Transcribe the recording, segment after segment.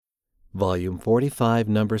Volume 45,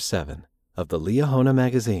 Number 7 of the Liahona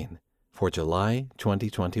Magazine for July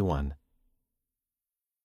 2021.